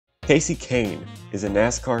Kasey Kahne is a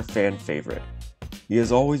NASCAR fan favorite. He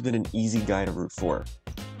has always been an easy guy to root for.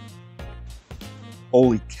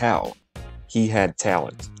 Holy cow, he had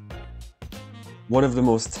talent. One of the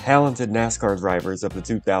most talented NASCAR drivers of the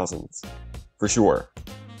 2000s, for sure.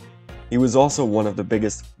 He was also one of the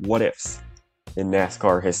biggest what-ifs in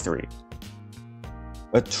NASCAR history.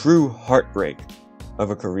 A true heartbreak of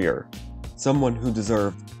a career. Someone who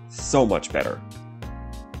deserved so much better.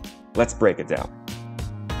 Let's break it down.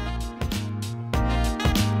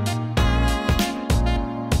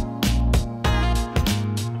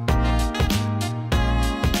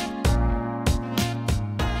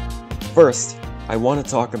 First, I want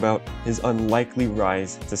to talk about his unlikely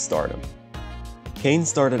rise to stardom. Kahne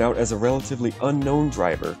started out as a relatively unknown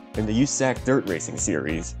driver in the USAC dirt racing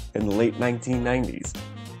series in the late 1990s.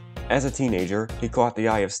 As a teenager, he caught the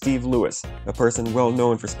eye of Steve Lewis, a person well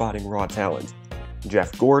known for spotting raw talent.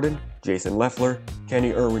 Jeff Gordon, Jason Leffler,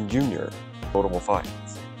 Kenny Irwin Jr., notable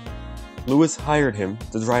finds. Lewis hired him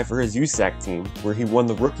to drive for his USAC team, where he won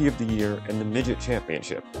the Rookie of the Year and the Midget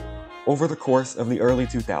Championship. Over the course of the early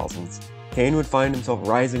 2000s, Kahne would find himself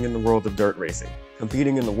rising in the world of dirt racing,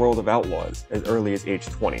 competing in the world of outlaws as early as age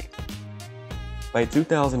 20. By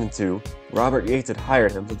 2002, Robert Yates had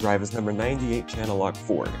hired him to drive his number 98 Channellock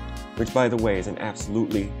Ford, which by the way is an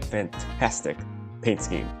absolutely fantastic paint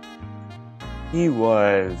scheme. He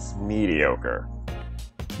was mediocre.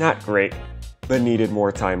 Not great, but needed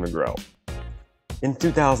more time to grow. In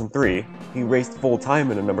 2003, he raced full-time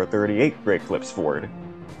in a number 38 Great Clips Ford,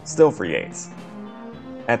 still for Yates.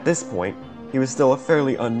 At this point, he was still a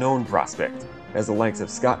fairly unknown prospect, as the likes of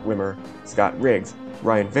Scott Wimmer, Scott Riggs,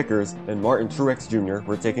 Ryan Vickers, and Martin Truex Jr.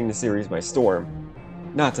 were taking the series by storm,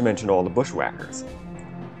 not to mention all the bushwhackers.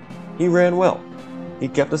 He ran well. He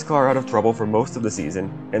kept his car out of trouble for most of the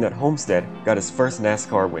season, and at Homestead got his first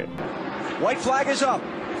NASCAR win. White flag is up,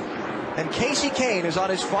 and Kasey Kahne is on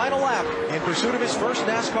his final lap in pursuit of his first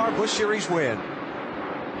NASCAR Busch Series win.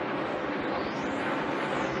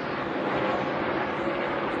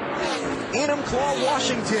 Enumclaw,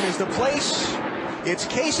 Washington is the place. It's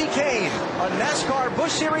Kasey Kahne, a NASCAR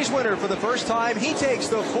Busch Series winner for the first time. He takes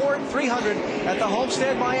the Ford 300 at the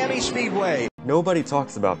Homestead Miami Speedway. Nobody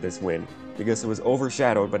talks about this win because it was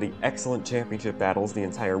overshadowed by the excellent championship battles the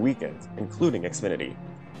entire weekend, including Xfinity.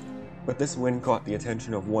 But this win caught the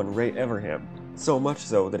attention of one Ray Everham, so much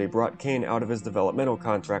so that he brought Kahne out of his developmental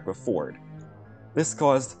contract with Ford. This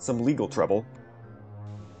caused some legal trouble,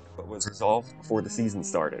 but was resolved before the season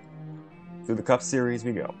started. Through the Cup Series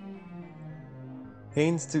we go.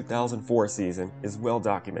 Kahne's 2004 season is well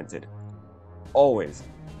documented. Always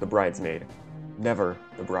the bridesmaid, never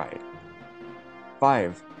the bride.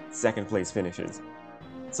 5 second-place finishes,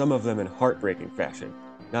 some of them in heartbreaking fashion,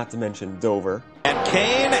 not to mention Dover. And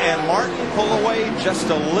Kahne and Martin pull away just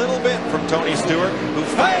a little bit from Tony Stewart, who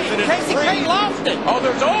finds it in Kasey Kahne lost it! Oh,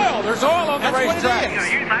 there's oil! There's oil on the racetrack!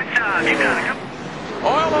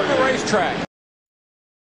 Oil on the racetrack!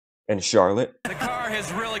 And Charlotte. The car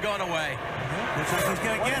has really gone away. Looks like he's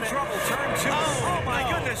going to get it. Trouble, turn 2. Oh my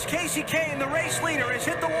goodness, Kasey Kahne, the race leader, has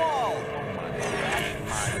hit the wall.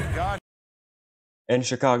 Oh my God. And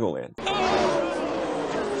Chicagoland. That's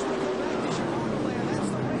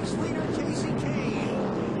the race leader, Kasey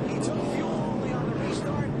Kahne. He took fuel only on the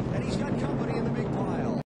restart, and he's got company in the big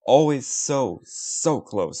pile. Always so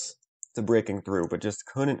close to breaking through, but just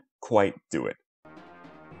couldn't quite do it.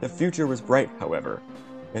 The future was bright, however,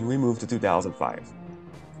 and we moved to 2005.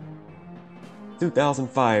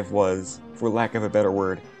 2005 was, for lack of a better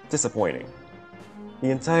word, disappointing.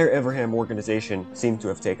 The entire Everham organization seemed to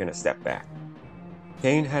have taken a step back.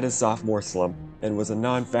 Kahne had his sophomore slump and was a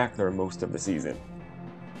non-factor most of the season.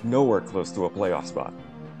 Nowhere close to a playoff spot.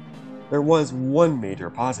 There was one major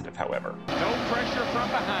positive, however. No pressure from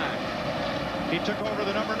behind. He took over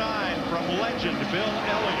the number 9 from legend Bill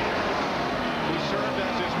Elliott, who served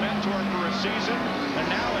as his mentor for a season, and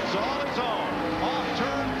now it's all his own. Off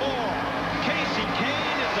turn 4. Kasey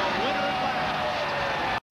Kahne is a winner at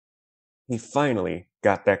last. He finally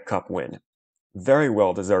got that Cup win. Very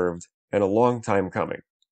well deserved, and a long time coming.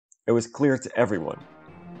 It was clear to everyone.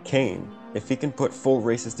 Kahne, if he can put full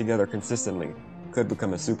races together consistently, could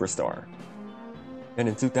become a superstar. And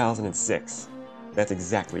in 2006, that's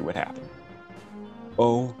exactly what happened.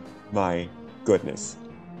 Oh my goodness.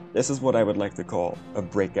 This is what I would like to call a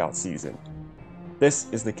breakout season. This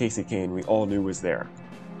is the Kasey Kahne we all knew was there.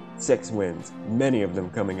 6 wins, many of them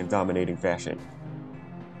coming in dominating fashion.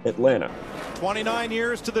 Atlanta. 29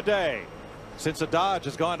 years to the day since a Dodge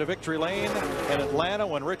has gone to victory lane in Atlanta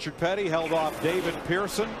when Richard Petty held off David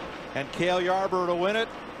Pearson and Cale Yarborough to win it.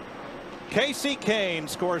 Kasey Kahne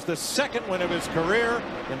scores the second win of his career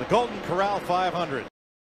in the Golden Corral 500.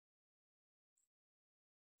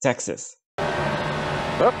 Texas.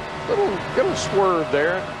 Up, little swerve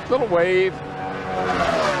there, little wave.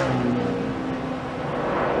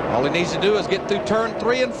 All he needs to do is get through turn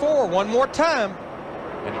 3 and 4 one more time.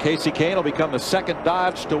 And Kasey Kahne will become the second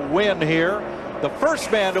Dodge to win here. The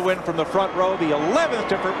first man to win from the front row, the 11th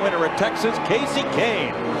different winner at Texas, Kasey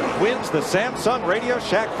Kahne, wins the Samsung Radio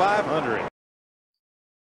Shack 500.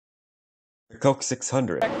 The Coke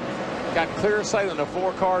 600. Got clear sight on the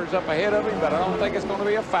 4 cars up ahead of him, but I don't think it's going to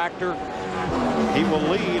be a factor. He will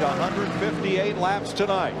lead 158 laps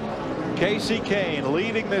tonight. Kasey Kahne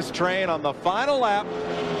leading this train on the final lap.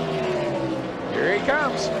 Here he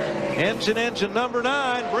comes. Engine number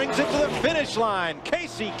 9 brings it to the finish line.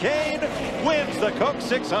 Kasey Kahne wins the Coke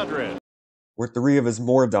 600. Were 3 of his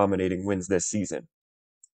more dominating wins this season.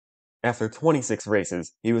 After 26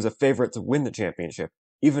 races, he was a favorite to win the championship,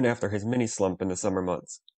 even after his mini slump in the summer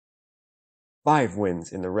months. 5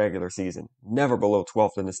 wins in the regular season, never below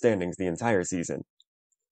 12th in the standings the entire season.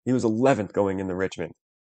 He was 11th going into Richmond.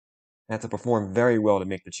 Had to perform very well to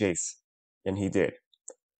make the chase, and he did.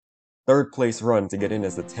 3rd place run to get in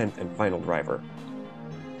as the 10th and final driver.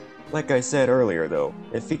 Like I said earlier though,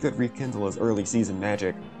 if he could rekindle his early season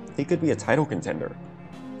magic, he could be a title contender.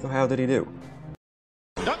 So how did he do?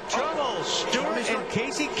 No trouble, Stewart and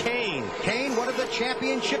Kasey Kahne. Kahne, one of the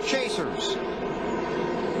championship chasers.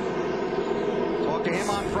 Talked to him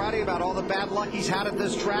on Friday about all the bad luck he's had at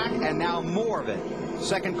this track, and now more of it.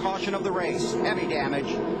 Second caution of the race. Heavy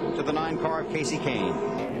damage to the 9 car of Kasey Kahne.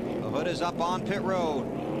 The hood is up on pit road.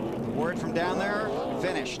 Word from down there,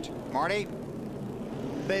 finished. Marty?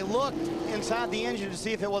 They looked inside the engine to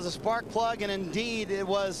see if it was a spark plug, and indeed it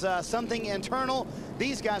was something internal.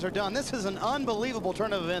 These guys are done. This is an unbelievable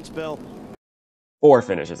turn of events, Bill. 4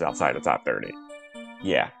 finishes outside the top 30.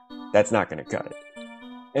 Yeah, that's not going to cut it.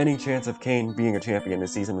 Any chance of Kahne being a champion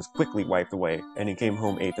this season was quickly wiped away, and he came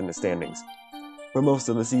home 8th in the standings. For most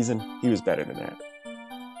of the season, he was better than that.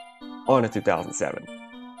 On to 2007.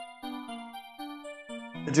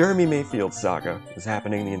 The Jeremy Mayfield saga was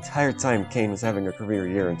happening the entire time Kahne was having a career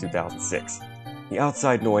year in 2006. The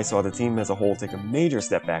outside noise saw the team as a whole take a major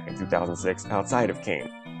step back in 2006 outside of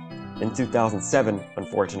Kahne. In 2007,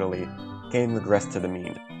 unfortunately, Kahne regressed to the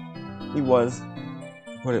mean. He was,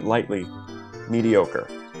 to put it lightly, mediocre.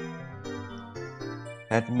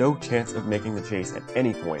 Had no chance of making the chase at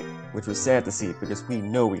any point, which was sad to see because we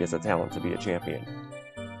know he has the talent to be a champion.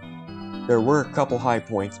 There were a couple high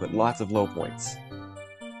points, but lots of low points.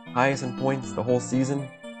 Highest in points the whole season,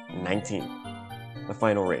 19. The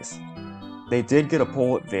final race. They did get a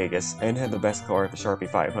pole at Vegas and had the best car at the Sharpie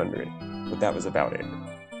 500, but that was about it.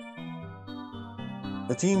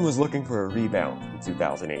 The team was looking for a rebound in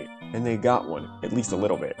 2008, and they got one, at least a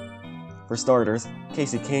little bit. For starters,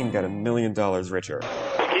 Kasey Kahne got $1 million richer.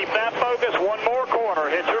 Keep that focus. One more corner.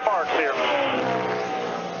 Hit your marks here.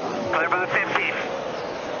 Clear by the 15th.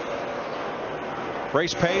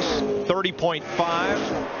 Race pace,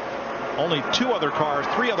 30.5. Only 3 other cars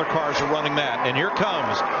are running that. And here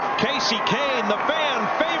comes Kasey Kahne, the fan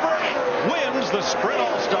favorite, wins the Sprint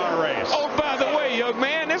All-Star race. Oh, by the way, young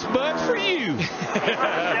man, this bud's for you. Good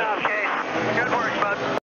job, Kahne. Good work,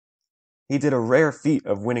 bud. He did a rare feat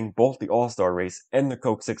of winning both the All-Star race and the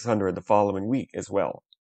Coke 600 the following week as well.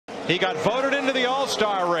 He got voted into the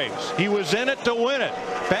All-Star race. He was in it to win it.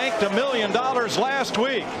 Banked $1 million last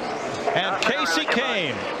week. And Kasey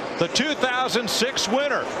Kahne, the 2006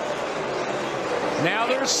 winner. Now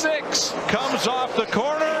there's 6. Comes off the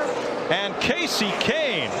corner, and Kasey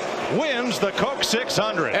Kahne wins the Coke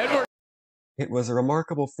 600. Edward. It was a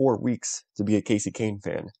remarkable 4 weeks to be a Kasey Kahne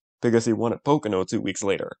fan, because he won at Pocono 2 weeks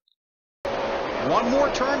later. One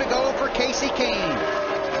more turn to go for Kasey Kahne.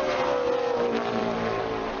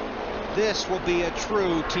 This will be a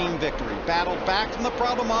true team victory. Battled back from the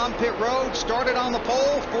problem on pit road, started on the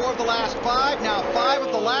pole, 4 of the last 5, now 5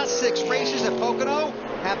 of the last 6 races at Pocono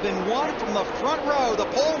have been won from the front row. The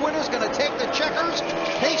pole winner's going to take the checkers.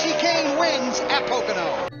 Kasey Kahne wins at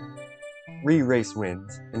Pocono. 3 race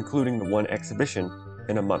wins, including the 1 exhibition,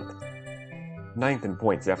 in a month. 9th in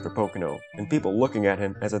points after Pocono, and people looking at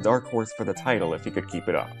him as a dark horse for the title if he could keep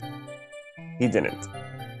it up. He didn't.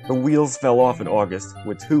 The wheels fell off in August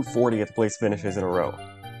with 2 40th place finishes in a row.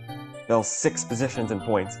 Fell 6 positions in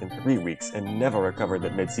points in 3 weeks and never recovered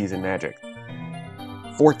that mid-season magic.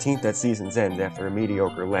 14th at season's end after a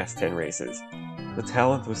mediocre last 10 races. The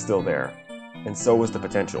talent was still there, and so was the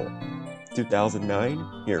potential.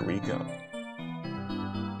 2009, here we go.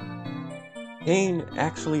 Kahne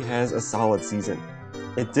actually has a solid season.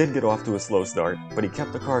 It did get off to a slow start, but he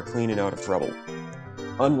kept the car clean and out of trouble.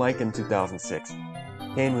 Unlike in 2006,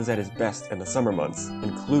 Kahne was at his best in the summer months,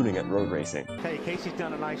 including at road racing. Hey, Kasey's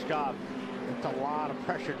done a nice job. It's a lot of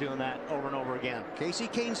pressure doing that over and over again.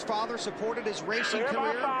 Kasey Kahne's father supported his racing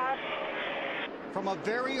career from a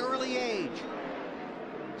very early age.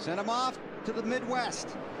 Sent him off to the Midwest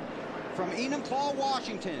from Enumclaw,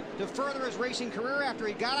 Washington, to further his racing career after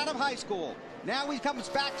he got out of high school. Now he comes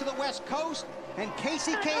back to the West Coast, and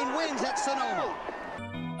Kasey Kahne wins at Sonoma.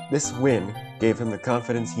 This win gave him the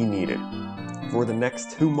confidence he needed. For the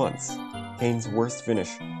next 2 months, Kahne's worst finish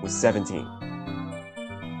was 17.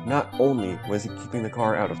 Not only was he keeping the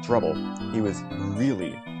car out of trouble, he was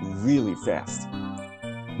really, really fast.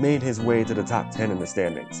 Made his way to the top 10 in the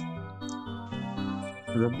standings.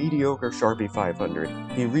 For a mediocre Sharpie 500,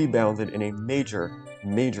 he rebounded in a major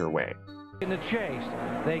way. In the chase,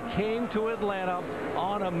 they came to Atlanta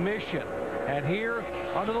on a mission. And here,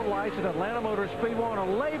 under the lights at Atlanta Motor Speedway on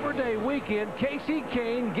a Labor Day weekend, Kasey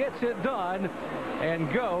Kahne gets it done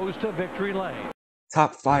and goes to victory lane.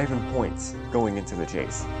 Top 5 in points going into the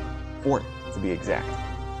chase. 4th, to be exact.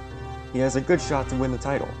 He has a good shot to win the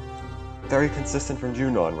title. Very consistent from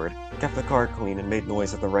June onward, kept the car clean and made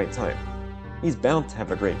noise at the right time. He's bound to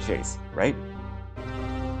have a great chase, right?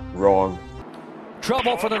 Wrong.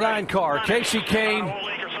 Trouble for the 9 car. Kasey Kahne.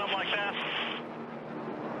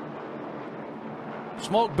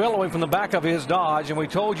 Smoke billowing from the back of his Dodge, and we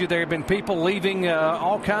told you there had been people leaving,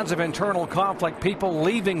 all kinds of internal conflict, people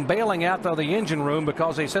leaving, bailing out of the engine room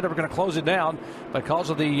because they said they were going to close it down because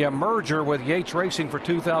of the merger with Yates Racing for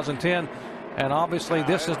 2010. And obviously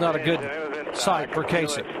this is not a good sight for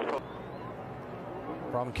Kasey.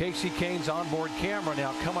 From Kasey Kahne's onboard camera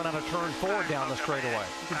now coming out of turn 4 down the straightaway.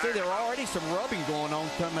 You can see there were already some rubbing going on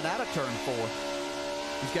coming out of turn 4.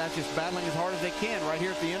 These guys just battling as hard as they can right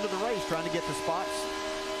here at the end of the race, trying to get the spots.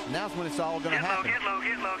 Now's when it's all going to happen. Get low.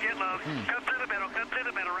 Come through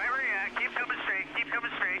the middle, right where you're at. Keep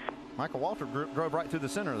coming straight. Michael Walter drove right through the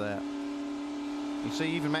center of that. You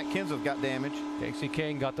see even Matt Kenseth got damaged. Kasey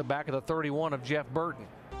Kahne got the back of the 31 of Jeff Burton.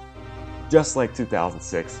 Just like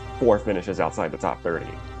 2006, 4 finishes outside the top 30.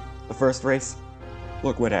 The first race?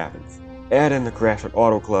 Look what happens. Add in the crash at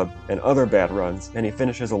Auto Club and other bad runs, and he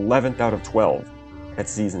finishes 11th out of 12 at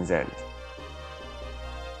season's end.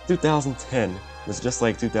 2010 was just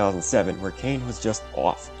like 2007, where Kahne was just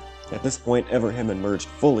off. At this point, Everham had merged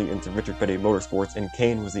fully into Richard Petty Motorsports, and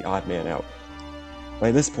Kahne was the odd man out.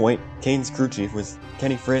 By this point, Kahne's crew chief was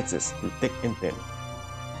Kenny Francis, through thick and thin.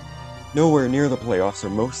 Nowhere near the playoffs for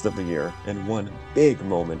most of the year, and one big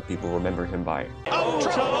moment people remember him by. Oh,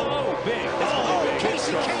 trouble! Big.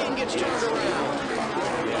 Kasey Kahne gets turned around.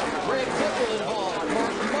 Greg Bickle involved.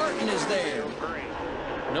 Mark Martin is there.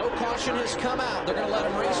 No caution has come out. They're going to let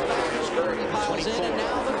him race back as Burton piles in, and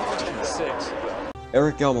now the caution. 6.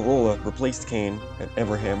 Eric Almirola replaced Kahne at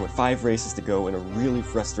Everham with 5 races to go in a really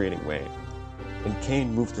frustrating way, and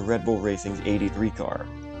Kahne moved to Red Bull Racing's 83 car.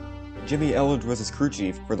 Jimmy Elledge was his crew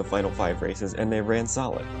chief for the final 5 races, and they ran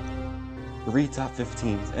solid. 3 top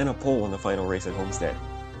 15s and a pole in the final race at Homestead.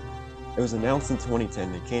 It was announced in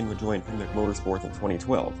 2010 that Kahne would join Pinnock Motorsports in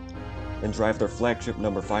 2012 and drive their flagship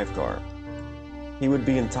number 5 car. He would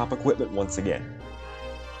be in top equipment once again.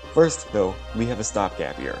 First, though, we have a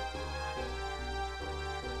stopgap year.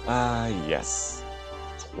 Yes,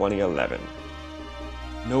 2011.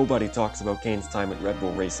 Nobody talks about Kahne's time at Red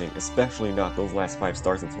Bull Racing, especially not those last 5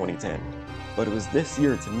 starts in 2010. But it was this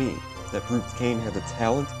year, to me, that proved Kahne had the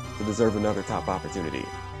talent to deserve another top opportunity.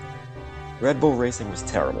 Red Bull Racing was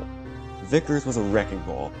terrible. Vickers was a wrecking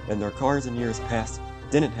ball, and their cars in years past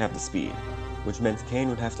didn't have the speed, which meant Kahne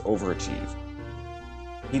would have to overachieve.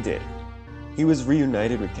 He did. He was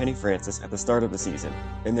reunited with Kenny Francis at the start of the season,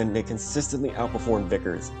 and then they consistently outperformed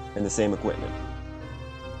Vickers in the same equipment.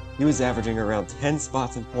 He was averaging around 10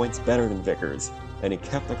 spots and points better than Vickers, and he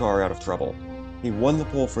kept the car out of trouble. He won the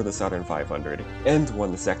pole for the Southern 500, and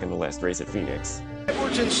won the second to last race at Phoenix.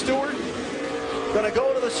 Edwards and Stewart going to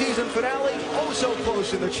go to the season finale, oh so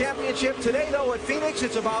close in the championship. Today, though, at Phoenix,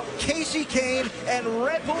 it's about Kasey Kahne and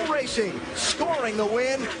Red Bull Racing scoring the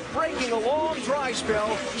win, breaking a long dry spell.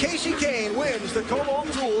 Kasey Kahne wins the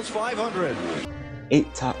Cobalt Tools 500.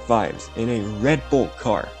 8 top 5s in a Red Bull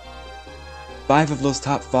car. 5 of those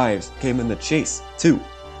top 5s came in the chase, too.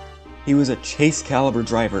 He was a chase caliber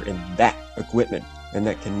driver in that equipment, and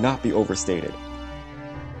that cannot be overstated.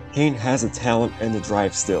 Kahne has a talent and the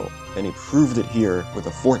drive still, and he proved it here with a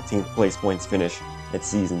 14th place points finish at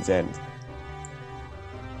season's end.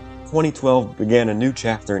 2012 began a new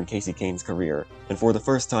chapter in Kasey Kahne's career, and for the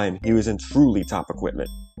first time he was in truly top equipment.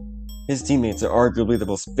 His teammates are arguably the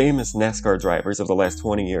most famous NASCAR drivers of the last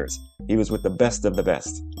 20 years. He was with the best of the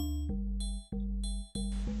best.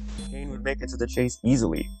 Kahne would make it to the chase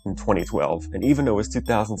easily in 2012, and even though his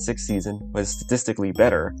 2006 season was statistically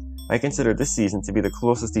better, I consider this season to be the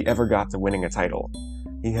closest he ever got to winning a title.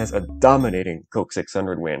 He has a dominating Coke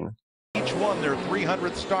 600 win. Each won their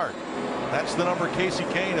 300th start. That's the number Kasey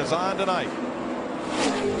Kahne is on tonight.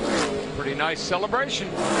 Pretty nice celebration.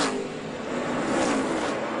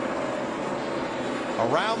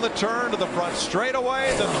 Around the turn to the front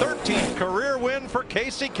straightaway, the 13th career win for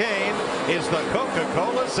Kasey Kahne is the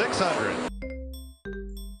Coca-Cola 600.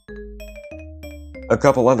 A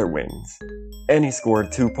couple other wins. And he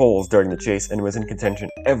scored 2 poles during the chase and was in contention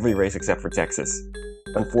every race except for Texas.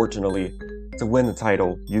 Unfortunately, to win the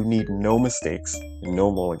title, you need no mistakes and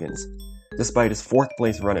no mulligans. Despite his 4th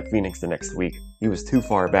place run at Phoenix the next week, he was too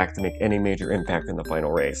far back to make any major impact in the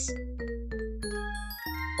final race.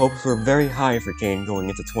 Hopes were very high for Kahne going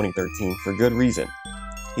into 2013 for good reason.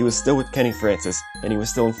 He was still with Kenny Francis, and he was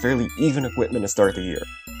still in fairly even equipment to start the year.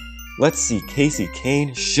 Let's see Kasey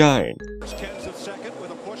Kahne shine! Ken's at second with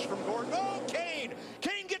a push from Gordon. Oh, Kahne!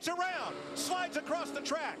 Kahne gets around, slides across the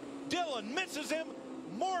track. Dillon misses him.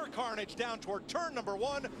 More carnage down toward turn number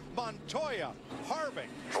 1. Montoya, Harvick.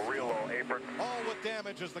 A real low apron. All with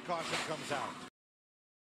damage as the caution comes out.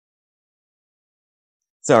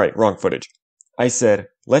 Sorry, wrong footage. I said,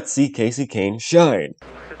 let's see Kasey Kahne shine!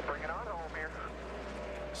 Just bring it on home here.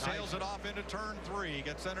 Sails it off into turn 3.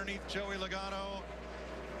 Gets underneath Joey Logano.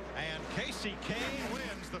 And Kasey Kahne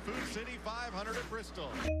wins the Food City 500 at Bristol.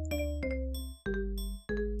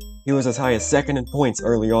 He was as high as 2nd in points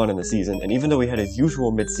early on in the season, and even though he had his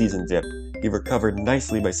usual mid-season dip, he recovered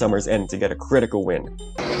nicely by summer's end to get a critical win.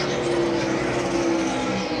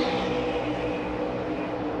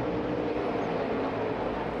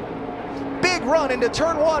 Big run into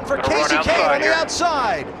turn 1 for Kasey Kahne on the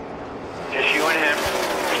outside. Just you and him.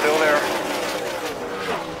 Still there.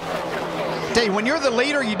 Tell you, when you're the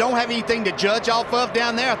leader, you don't have anything to judge off of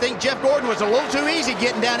down there. I think Jeff Gordon was a little too easy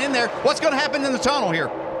getting down in there. What's going to happen in the tunnel here?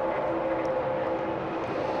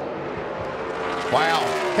 Wow.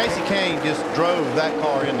 Kasey Kahne just drove that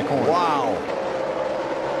car in the corner. Wow.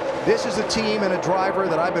 This is a team and a driver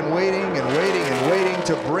that I've been waiting and waiting and waiting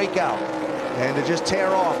to break out and to just tear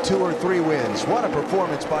off 2 or 3 wins. What a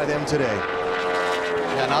performance by them today.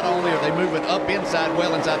 Yeah, not only are they moving up inside,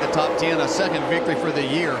 well inside the top 10, a 2nd victory for the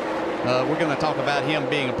year. We're going to talk about him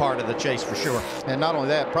being a part of the chase for sure. And not only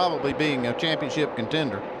that, probably being a championship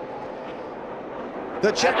contender.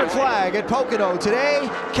 The checkered flag at Pocono today,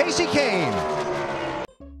 Kasey Kahne.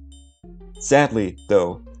 Sadly,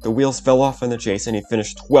 though, the wheels fell off in the chase and he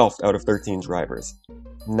finished 12th out of 13 drivers.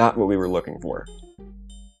 Not what we were looking for.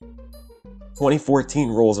 2014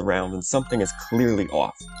 rolls around and something is clearly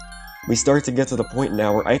off. We start to get to the point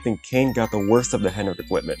now where I think Kahne got the worst of the Hendrick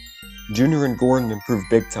equipment. Junior and Gordon improved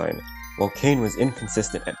big time, while Kahne was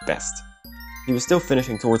inconsistent at best. He was still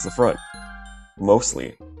finishing towards the front.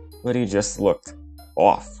 Mostly. But he just looked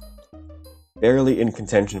off. Barely in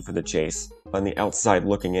contention for the chase, on the outside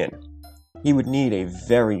looking in. He would need a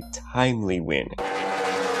very timely win.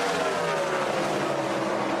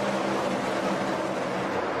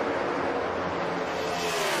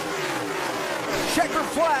 Checker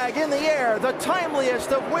flag in the air, the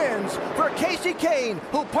timeliest of wins for Kasey Kahne,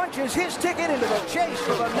 who punches his ticket into the chase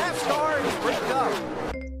for the NASCAR Sprint Cup.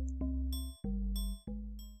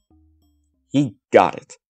 He got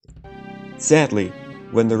it. Sadly,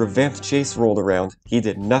 when the revamped chase rolled around, he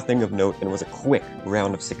did nothing of note and was a quick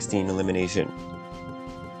round of 16 elimination.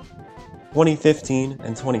 2015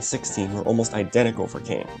 and 2016 were almost identical for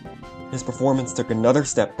Kahne. His performance took another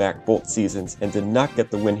step back both seasons and did not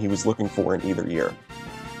get the win he was looking for in either year.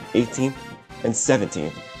 18th and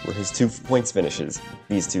 17th were his 2 points finishes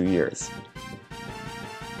these 2 years.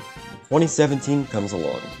 2017 comes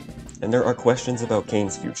along, and there are questions about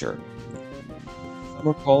Kahne's future. Some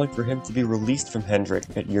are calling for him to be released from Hendrick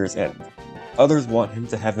at year's end. Others want him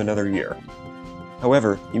to have another year.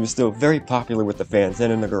 However, he was still very popular with the fans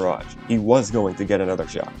and in the garage. He was going to get another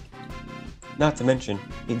shot. Not to mention,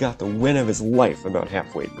 he got the win of his life about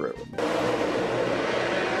halfway through.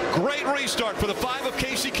 Great restart for the 5 of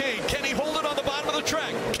Kasey Kahne. Can he hold it on the bottom of the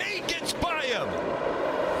track? Kahne gets by him.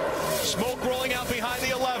 Smoke rolling out behind the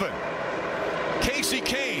 11. Kasey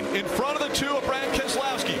Kahne in front of the 2 of Brad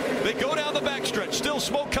Keselowski. They go down the backstretch. Still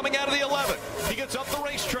smoke coming out of the 11. He gets up the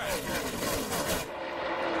racetrack.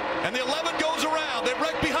 And the 11 goes around. They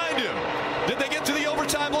wreck behind him. Did they get to the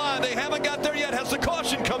overtime line? They haven't got there yet. Has the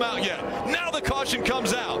caution come out yet? Now the caution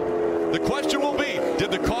comes out. The question will be, did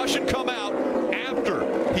the caution come out after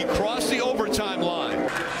he crossed the overtime line?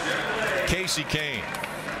 Kasey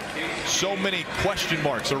Kahne. So many question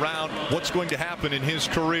marks around what's going to happen in his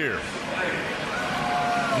career.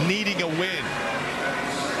 Needing a win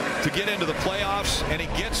to get into the playoffs, and he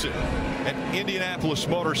gets it at Indianapolis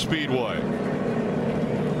Motor Speedway.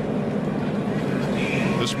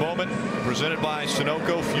 This moment presented by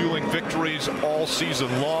Sunoco, fueling victories all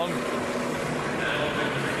season long.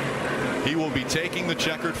 He will be taking the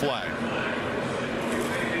checkered flag.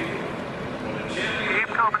 Keep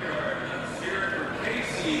coming.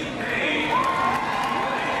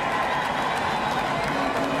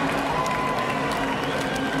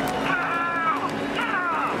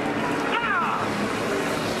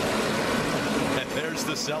 And there's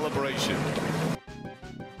the celebration.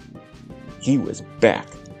 He was back.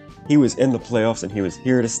 He was in the playoffs and he was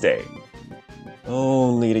here to stay.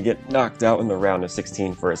 Only to get knocked out in the round of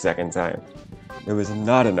 16 for a second time. It was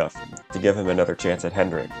not enough to give him another chance at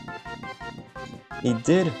Hendrick. He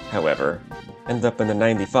did, however, end up in the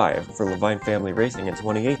 95 for Levine Family Racing in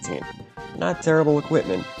 2018. Not terrible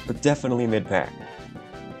equipment, but definitely mid-pack.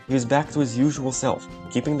 He was back to his usual self,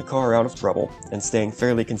 keeping the car out of trouble and staying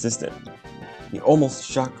fairly consistent. He almost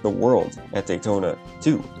shocked the world at Daytona,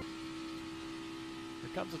 too.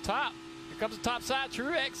 Here comes the top. Here comes the top side.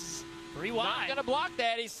 Truex. 3 wide. Not going to block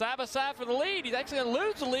that. He's side by side for the lead. He's actually going to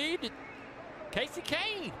lose the lead. Kasey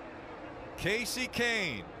Kahne. Kasey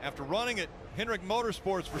Kahne, after running at Hendrick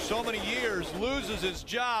Motorsports for so many years, loses his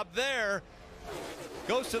job there.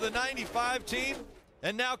 Goes to the 95 team.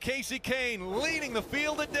 And now Kasey Kahne leading the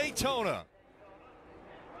field at Daytona.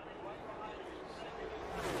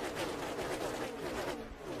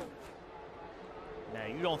 Now,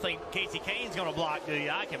 you don't think Kasey Kahne's going to block, do you?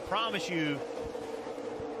 I can promise you,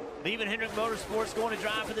 leaving Hendrick Motorsports, going to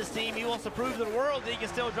drive for this team, he wants to prove to the world that he can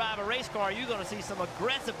still drive a race car. You're going to see some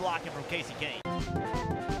aggressive blocking from Kasey Kahne.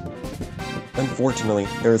 Unfortunately,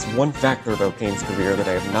 there is one factor about Kahne's career that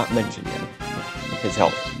I have not mentioned yet: his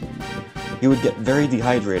health. He would get very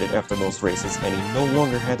dehydrated after most races, and he no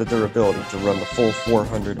longer had the durability to run the full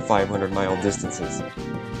 400 to 500 mile distances.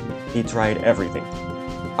 He tried everything.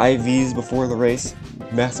 IVs before the race,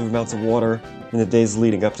 massive amounts of water in the days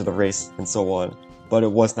leading up to the race, and so on, but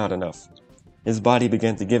it was not enough. His body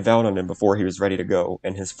began to give out on him before he was ready to go,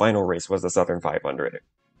 and his final race was the Southern 500.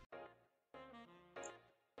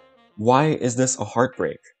 Why is this a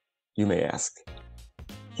heartbreak, you may ask?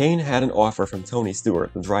 Kahne had an offer from Tony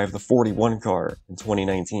Stewart to drive the 41 car in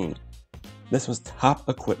 2019. This was top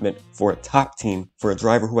equipment for a top team for a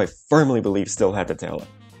driver who I firmly believe still had the talent.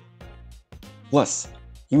 Plus,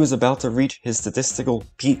 he was about to reach his statistical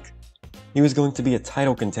peak. He was going to be a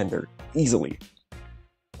title contender, easily.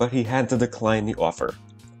 But he had to decline the offer.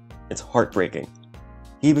 It's heartbreaking.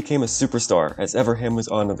 He became a superstar as Everham was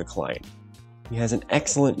on the decline. He has an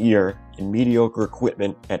excellent year in mediocre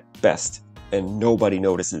equipment at best, and nobody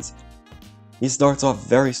notices. He starts off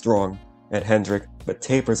very strong at Hendrick, but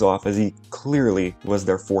tapers off as he clearly was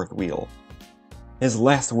their fourth wheel. His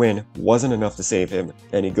last win wasn't enough to save him,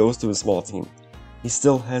 and he goes to a small team. He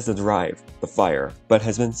still has the drive, the fire, but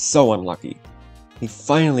has been so unlucky. He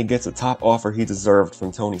finally gets a top offer he deserved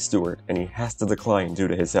from Tony Stewart, and he has to decline due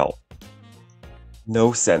to his health.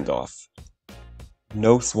 No send-off.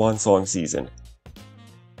 No swan song season.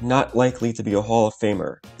 Not likely to be a Hall of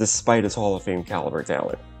Famer, despite his Hall of Fame caliber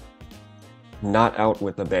talent. Not out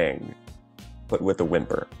with a bang, but with a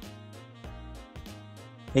whimper.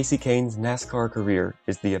 Kasey Kahne's NASCAR career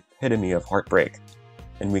is the epitome of heartbreak,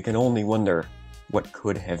 and we can only wonder what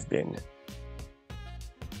could have been.